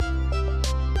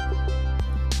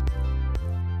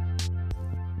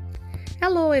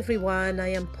Hello everyone, I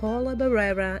am Paula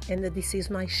Barrera and this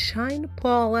is my Shine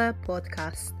Paula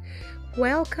podcast.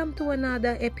 Welcome to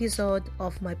another episode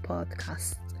of my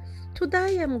podcast.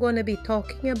 Today I'm going to be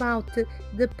talking about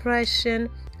depression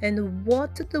and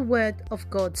what the Word of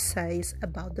God says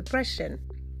about depression.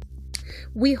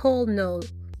 We all know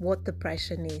what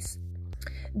depression is.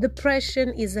 Depression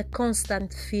is a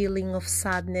constant feeling of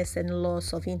sadness and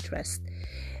loss of interest.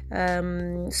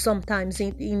 Sometimes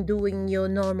in doing your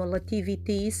normal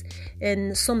activities,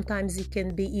 and sometimes it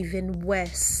can be even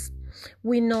worse.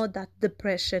 We know that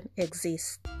depression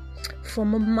exists.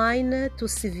 From minor to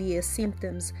severe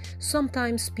symptoms.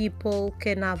 Sometimes people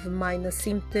can have minor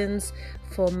symptoms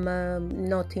from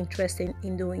not interested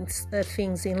in doing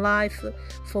things in life,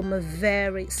 from a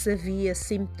very severe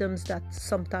symptoms that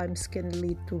sometimes can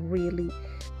lead to really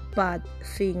bad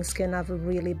things, can have a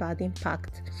really bad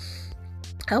impact.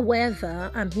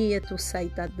 However, I'm here to say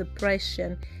that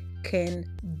depression can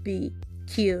be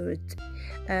cured.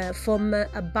 From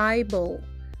a Bible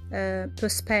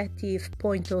perspective,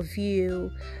 point of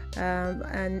view,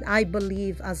 and I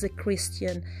believe as a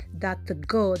Christian that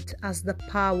God has the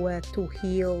power to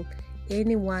heal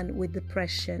anyone with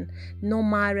depression, no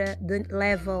matter the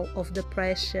level of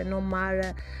depression, no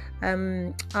matter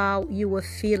how you are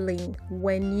feeling.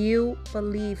 When you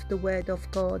believe the Word of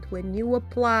God, when you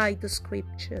apply the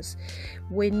scriptures,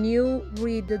 when you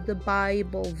read the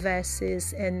Bible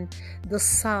verses and the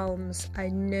Psalms, I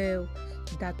know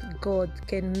that God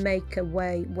can make a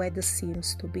way where there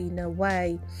seems to be no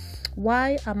way.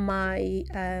 Why am I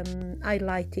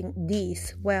highlighting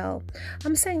this? Well,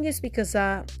 I'm saying this because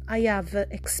I have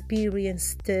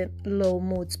experienced low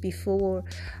moods before.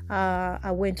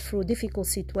 I went through difficult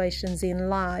situations in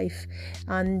life,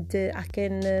 and I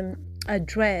can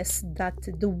address that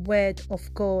the Word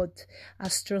of God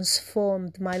has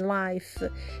transformed my life.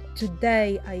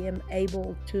 Today I am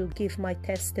able to give my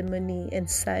testimony and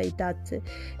say that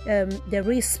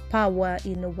there is power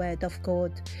in the Word of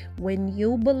God. When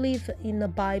you believe in the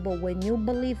Bible, when you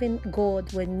believe in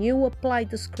God, when you apply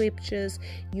the scriptures,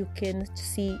 you can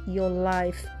see your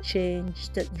life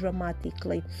changed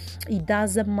dramatically. It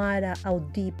doesn't matter how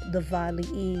deep the valley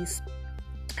is.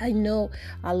 I know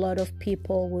a lot of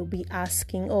people will be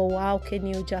asking, how can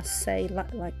you just say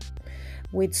like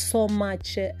with so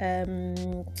much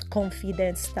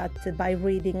confidence that by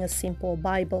reading a simple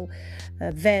Bible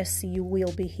verse you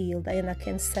will be healed? And I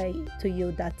can say to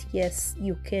you that yes,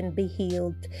 you can be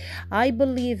healed. I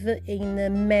believe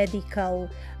in medical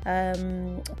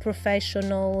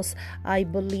professionals. I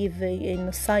believe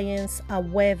in science.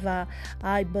 However,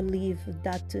 I believe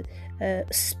that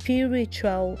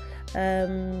spiritual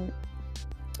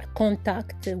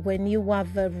contact, when you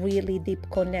have a really deep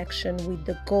connection with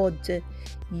the God,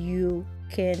 you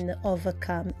can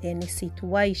overcome any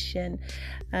situation.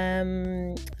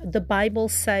 The Bible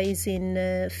says in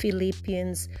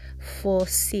Philippians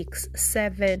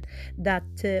 4:6-7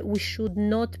 that we should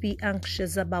not be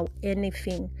anxious about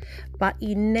anything, but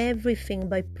in everything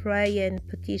by prayer and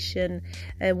petition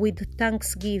with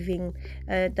thanksgiving,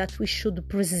 that we should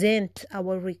present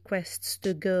our requests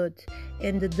to God,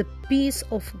 and the peace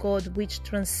of God which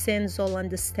transcends all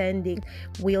understanding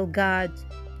will guard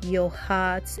your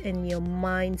hearts and your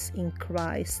minds in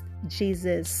Christ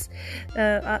Jesus.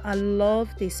 I love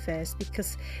this verse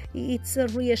because it's a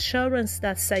reassurance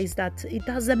that says that it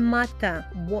doesn't matter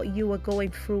what you are going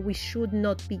through. We should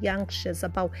not be anxious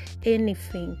about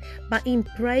anything, but in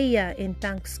prayer and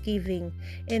thanksgiving,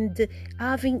 and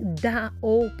having that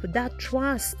hope, that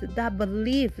trust, that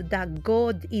belief that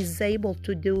God is able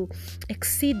to do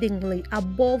exceedingly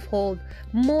above all,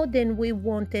 more than we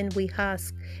want and we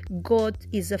ask. God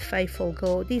is a faithful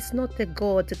God. He's not a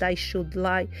God that should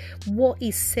lie. What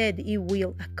He said He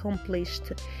will accomplish.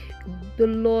 The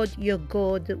Lord your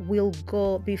God will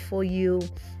go before you,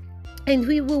 and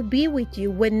we will be with you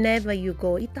whenever you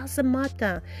go. It doesn't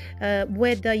matter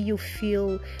whether you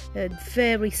feel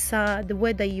very sad,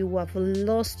 whether you have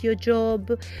lost your job,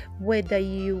 whether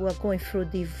you are going through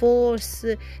divorce.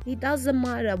 It doesn't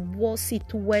matter what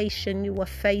situation you are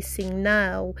facing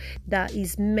now that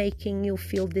is making you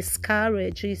feel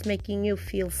discouraged, is making you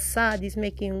feel sad, is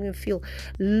making you feel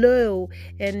low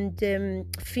and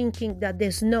thinking that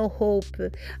there's no hope.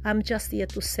 I'm just here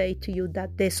to say to you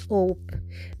that there's hope.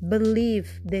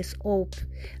 Believe there's hope.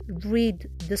 Read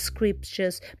the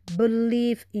scriptures.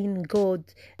 Believe in God.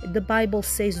 The Bible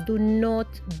says, do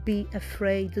not be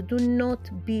afraid. Do not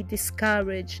be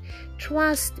discouraged.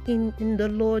 Trust in the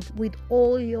Lord with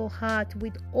all your heart,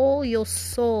 with all your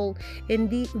soul,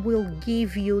 and He will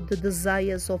give you the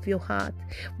desires of your heart.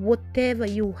 Whatever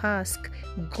you ask,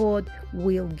 God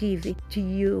will give it to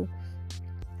you.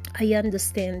 I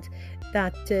understand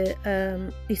that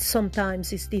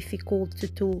sometimes it's difficult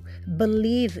to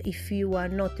believe if you are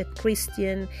not a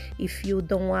Christian, if you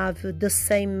don't have the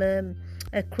same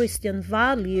Christian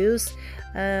values,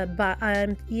 but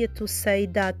I'm here to say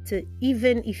that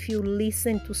even if you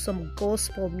listen to some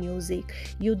gospel music,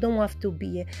 you don't have to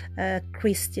be a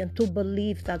Christian to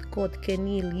believe that God can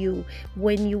heal you.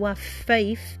 When you have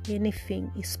faith, anything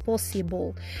is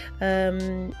possible.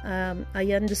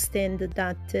 I understand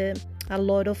that a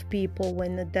lot of people,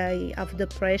 when they have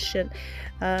depression,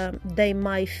 they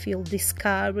might feel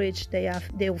discouraged,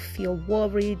 they'll feel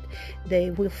worried,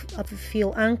 they will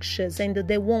feel anxious, and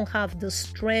they won't have the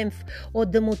strength or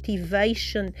the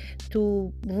motivation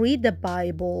to read the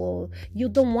Bible. You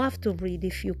don't have to read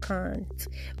if you can't.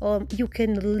 You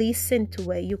can listen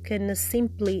to it. You can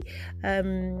simply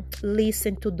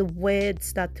listen to the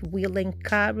words that will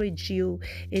encourage you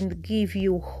and give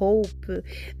you hope,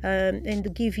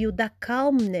 and give you that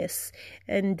calmness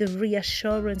and the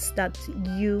reassurance that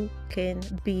you can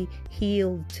be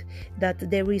healed, that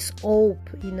there is hope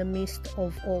in the midst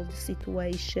of all the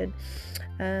situation.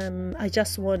 I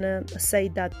just want to say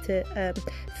that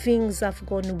things have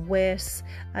gone worse.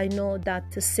 I know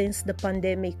that since the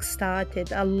pandemic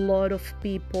started, a lot of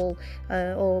people,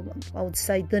 or I would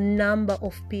say the number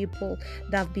of people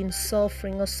that have been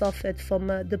suffering or suffered from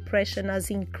depression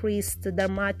has increased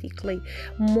dramatically.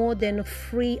 More than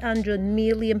 300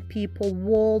 million people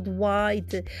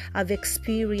worldwide have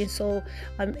experienced or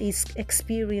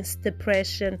experienced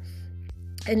depression.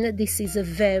 And this is a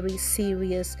very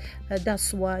serious,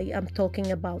 that's why I'm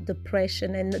talking about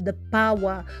depression and the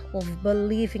power of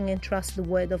believing and trust the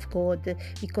word of God,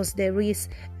 because there is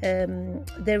a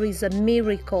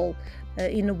miracle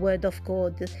in the word of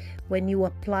God when you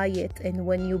apply it and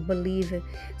when you believe it.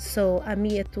 So I'm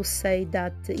here to say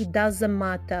that it doesn't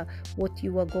matter what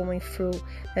you are going through.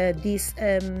 These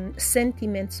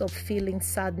sentiments of feeling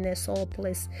sadness,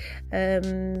 hopeless,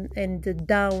 and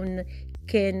down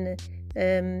can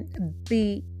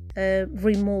be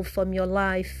removed from your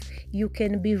life. You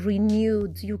can be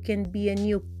renewed. You can be a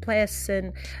new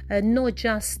person, not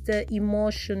just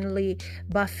emotionally,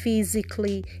 but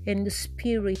physically and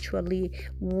spiritually.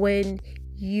 When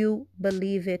you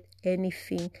believe it,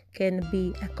 anything can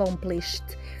be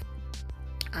accomplished.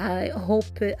 I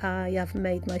hope I have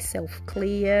made myself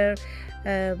clear.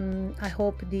 I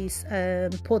hope this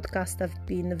podcast have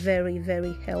been very,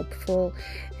 very helpful.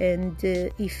 And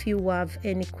if you have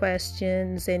any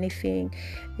questions, anything,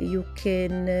 you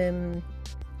can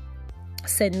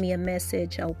send me a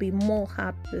message. I'll be more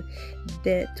happy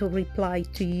to reply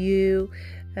to you.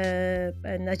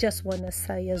 And I just want to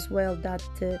say as well that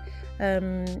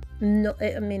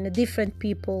different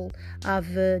people have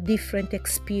different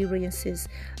experiences.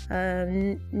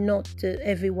 Not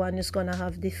everyone is gonna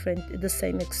have the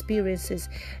same experiences,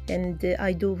 and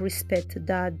I do respect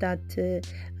that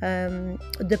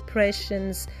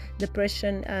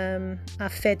depression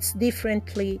affects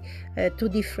differently to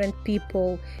different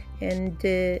people, and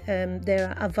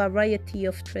there are a variety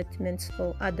of treatments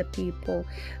for other people.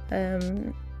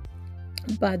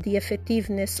 But the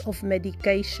effectiveness of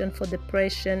medication for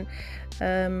depression,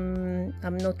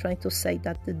 I'm not trying to say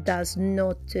that it does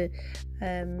not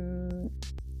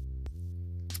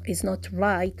is not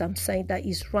right. I'm saying that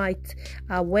is right.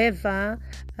 However,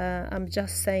 I'm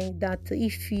just saying that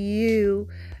if you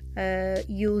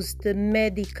use the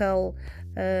medical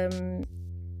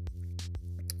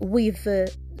with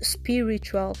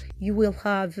spiritual, you will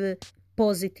have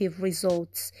positive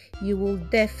results. You will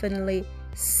definitely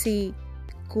see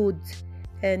good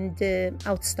and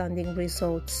outstanding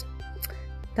results.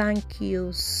 Thank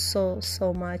you so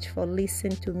much for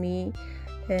listening to me,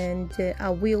 and I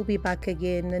will be back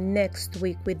again next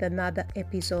week with another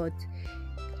episode.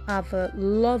 Have a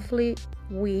lovely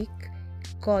week.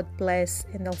 God bless,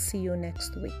 and I'll see you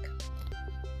next week.